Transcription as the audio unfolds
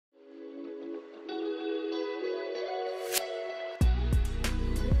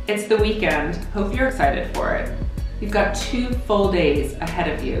It's the weekend. Hope you're excited for it. You've got 2 full days ahead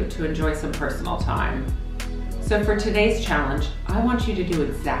of you to enjoy some personal time. So for today's challenge, I want you to do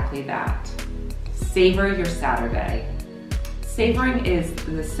exactly that. Savor your Saturday. Savoring is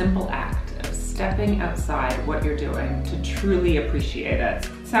the simple act of stepping outside what you're doing to truly appreciate it.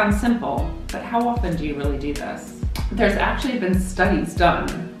 Sounds simple, but how often do you really do this? There's actually been studies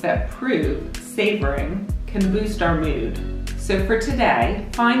done that prove savoring can boost our mood. So for today,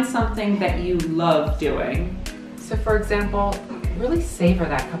 find something that you love doing. So for example, really savor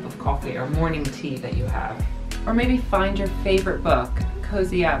that cup of coffee or morning tea that you have. Or maybe find your favorite book,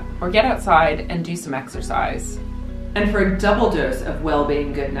 cozy up, or get outside and do some exercise. And for a double dose of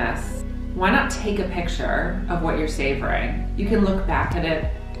well-being goodness, why not take a picture of what you're savoring? You can look back at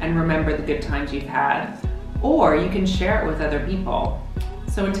it and remember the good times you've had, or you can share it with other people.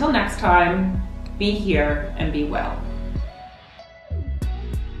 So until next time, be here and be well.